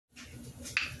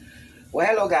Well,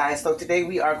 hello guys. So today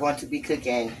we are going to be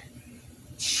cooking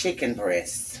chicken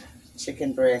breast.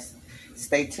 Chicken breast.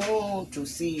 Stay tuned to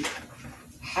see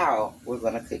how we're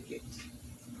going to cook it.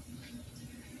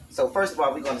 So first of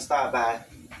all, we're going to start by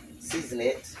seasoning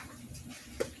it.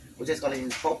 We're just going to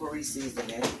use potpourri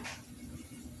seasoning.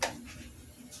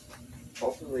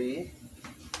 Poultry.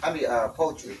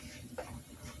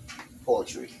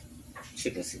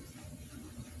 Chicken soup.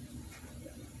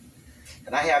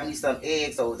 And I have me some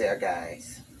eggs over there,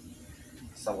 guys.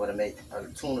 So I'm going to make a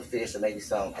tuna fish or maybe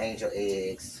some angel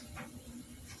eggs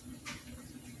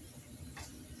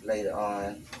later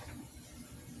on.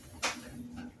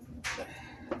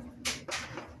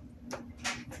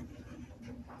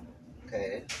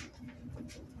 Okay.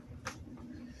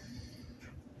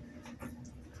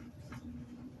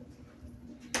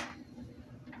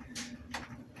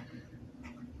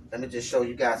 Let me just show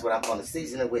you guys what I'm going to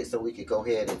season it with so we can go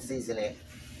ahead and season it.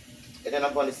 And then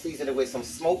I'm going to season it with some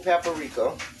smoked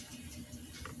paprika.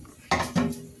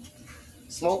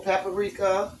 Smoked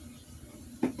paprika.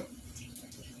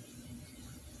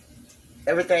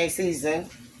 Everything seasoned.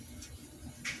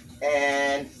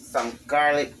 And some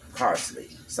garlic parsley.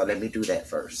 So let me do that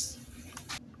first.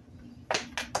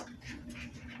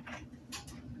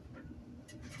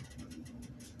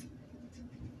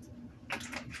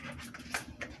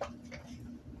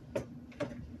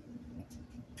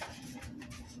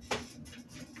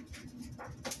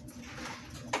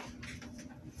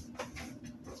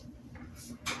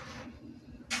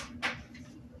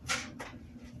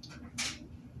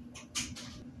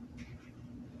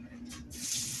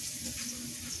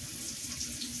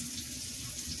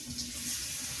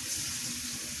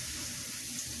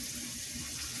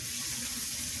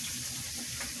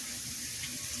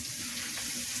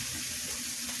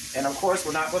 And of course,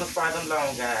 we're not going to fry them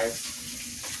long, guys,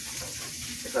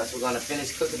 because we're going to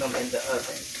finish cooking them in the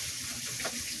oven.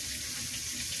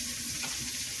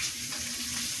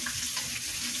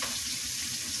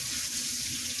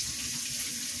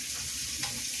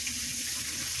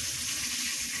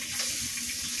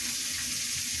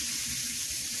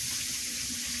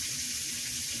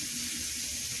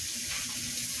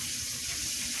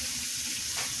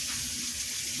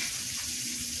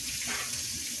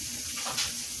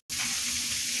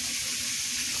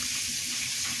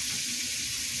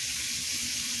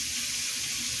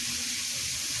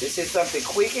 This is something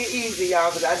quick and easy, y'all,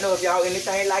 because I know if y'all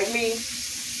anything like me,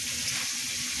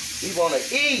 we want to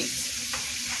eat.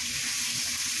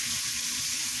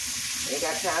 Ain't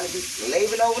got time to be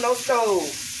slaving over no stove.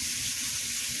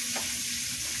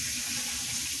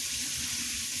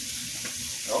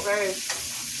 Okay?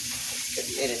 If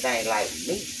you're anything like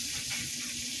me,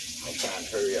 I'm trying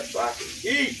to hurry up so I can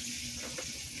eat.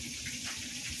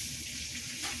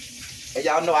 And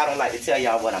y'all know I don't like to tell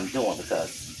y'all what I'm doing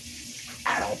because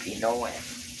I don't be knowing.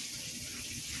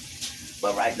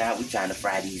 But right now, we trying to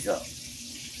fry these up.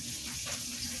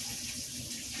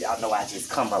 Y'all know I just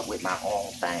come up with my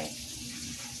own thing.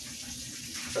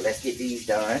 So let's get these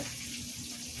done.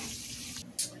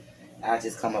 I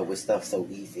just come up with stuff so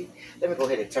easy. Let me go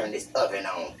ahead and turn this oven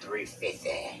on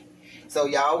 350. So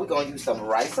y'all, we're going to use some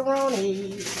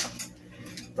rice-a-roni.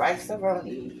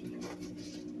 Rice-a-roni.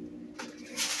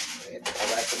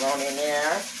 Put rice-a-roni in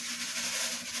there.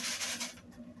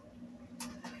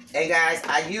 And guys,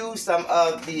 I used some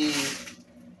of the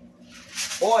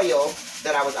oil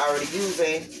that I was already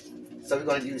using. So we're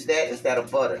going to use that instead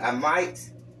of butter. I might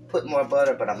put more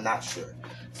butter, but I'm not sure.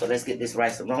 So let's get this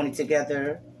rice-a-roni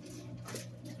together.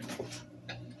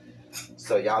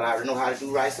 So y'all already know how to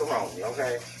do rice-a-roni,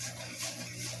 okay?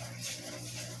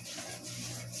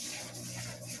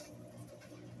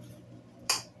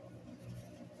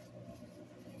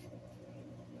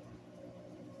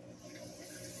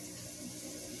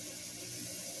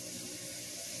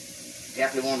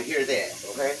 Definitely want to hear that,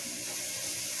 okay?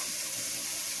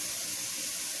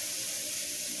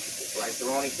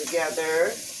 Rice-a-roni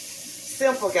together.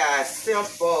 Simple, guys.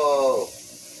 Simple.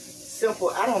 Simple.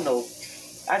 I don't know.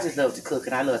 I just love to cook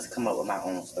and I love to come up with my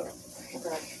own stuff.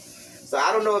 Okay. So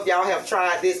I don't know if y'all have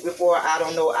tried this before. I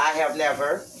don't know. I have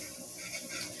never.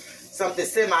 Something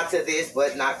similar to this,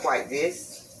 but not quite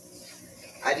this.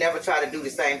 I never try to do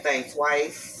the same thing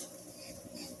twice.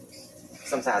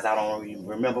 Sometimes I don't even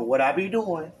remember what I be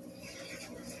doing.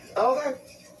 Okay.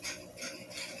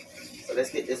 So let's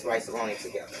get this rice-a-roni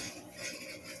together.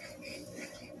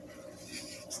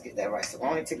 Let's get that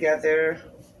rice-a-roni together.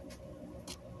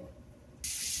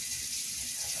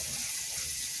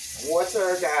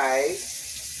 Water,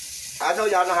 guys. I know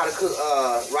y'all know how to cook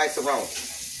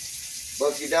rice-a-roni. But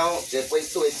if you don't, just wait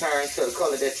till it turns to the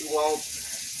color that you want.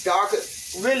 Darker,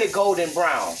 really golden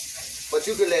brown. But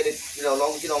you can let it, you know, as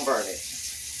long as you don't burn it.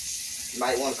 You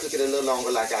might want to cook it a little longer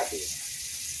like I did.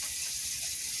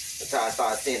 Until I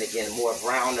start seeing it getting more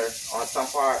browner on some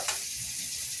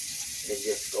parts. Then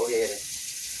just go ahead and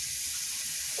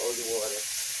hold your water.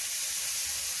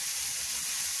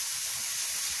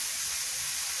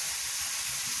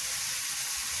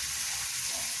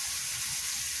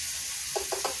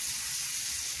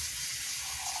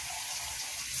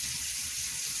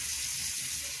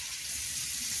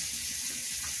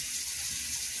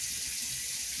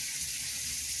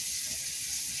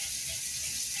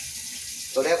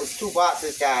 So that was 2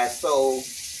 boxes, guys. So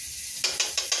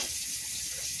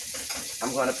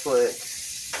I'm gonna put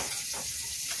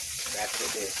back to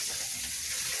this.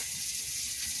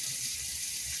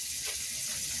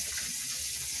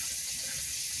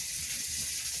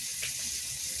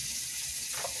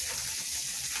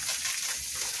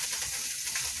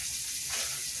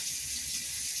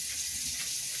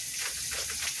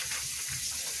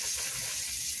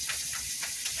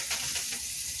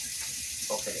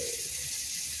 Okay.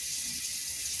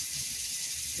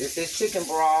 This is chicken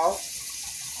broth.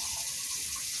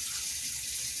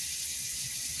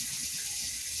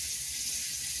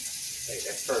 Okay,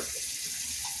 that's perfect.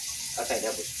 I think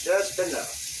that was just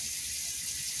enough.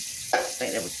 I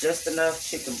think that was just enough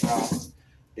chicken broth.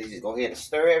 You just go ahead and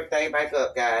stir everything back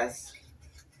up, guys.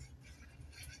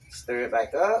 Stir it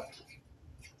back up.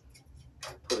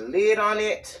 Put a lid on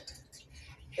it.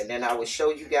 And then I will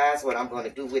show you guys what I'm going to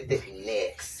do with it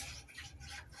next.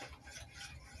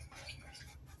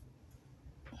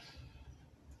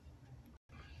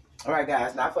 All right,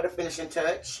 guys. Now for the finishing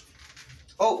touch.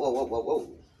 Oh, whoa, whoa, whoa, whoa.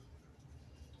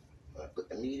 I'm going to put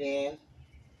the meat in.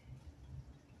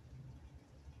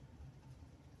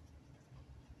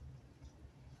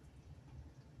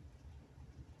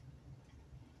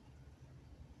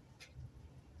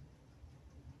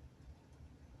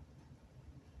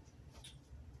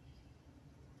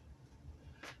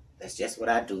 That's just what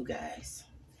I do, guys.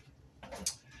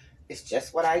 It's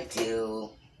just what I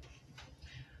do.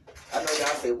 I know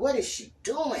y'all say, what is she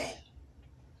doing?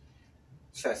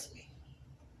 Trust me.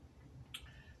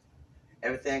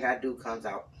 Everything I do comes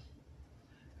out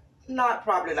not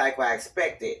probably like what I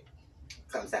expected.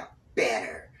 Comes out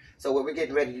better. So what we're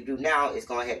getting ready to do now is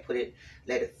go ahead and put it,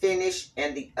 let it finish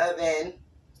in the oven.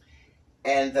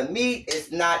 And the meat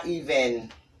is not even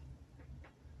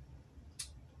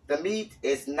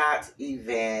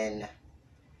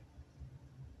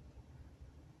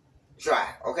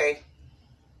dry, okay?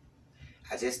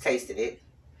 I just tasted it.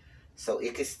 So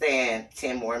it could stand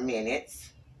 10 more minutes.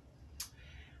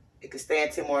 It could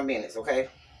stand 10 more minutes, okay?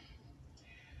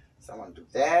 So I'm gonna do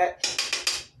that.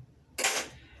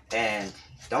 And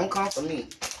don't come for me,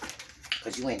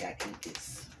 because you ain't gotta eat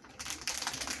this.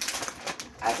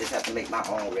 I just have to make my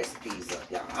own recipes up,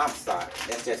 y'all. I'm sorry.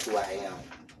 That's just who I am.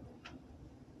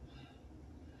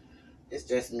 It's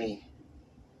just me.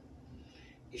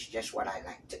 It's just what I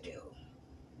like to do.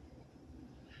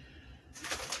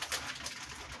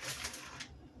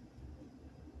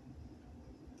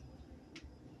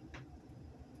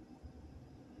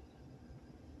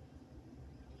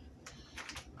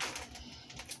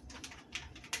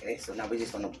 Okay, so now we're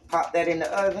just gonna pop that in the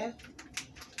oven.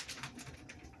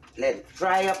 Let it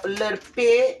dry up a little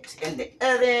bit in the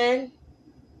oven.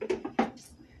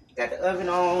 Got the oven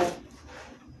on.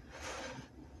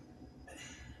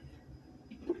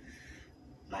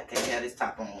 I can't have this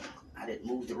top on. I didn't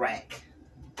move the rack.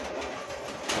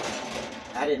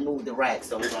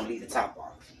 So we're gonna leave the top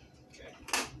off. Okay.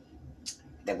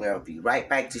 Then we'll be right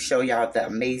back to show y'all the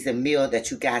amazing meal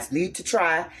that you guys need to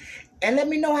try. And let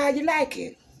me know how you like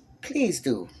it. Please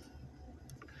do.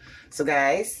 So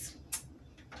guys,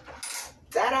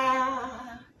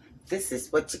 ta-da! This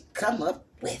is what you come up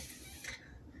with.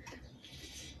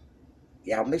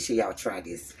 Y'all make sure y'all try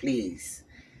this, please.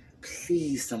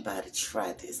 Please, somebody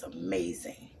try this.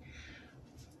 Amazing.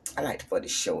 I like for it to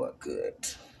show up good.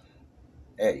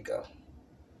 There you go.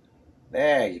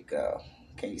 There you go.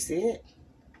 Can you see it?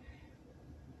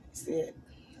 See it?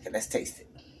 Okay, let's taste it.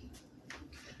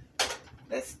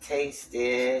 Let's taste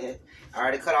it. I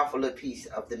already cut off a little piece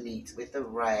of the meat with the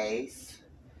rice.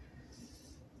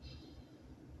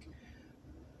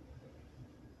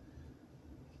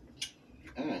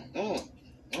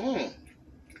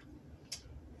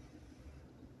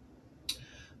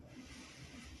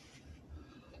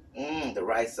 The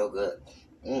rice so good.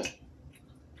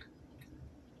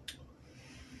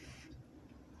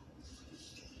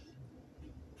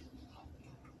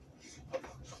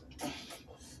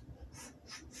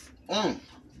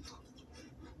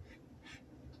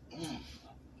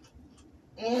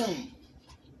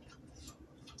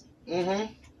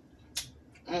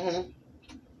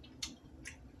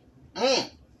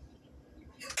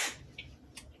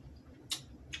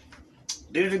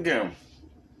 Did it again.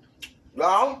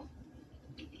 Y'all.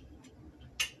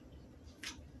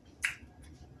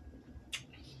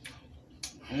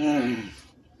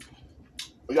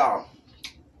 Y'all.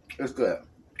 It's good.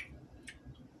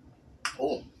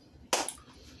 Oh.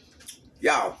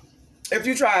 Y'all. If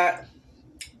you try it,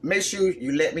 make sure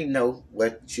you let me know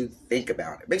what you think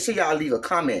about it. Make sure y'all leave a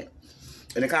comment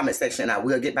in the comment section. I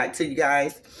will get back to you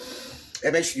guys.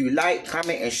 And make sure you like,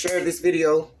 comment, and share this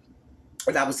video.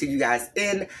 And I will see you guys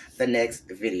in the next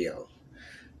video.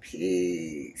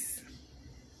 Peace.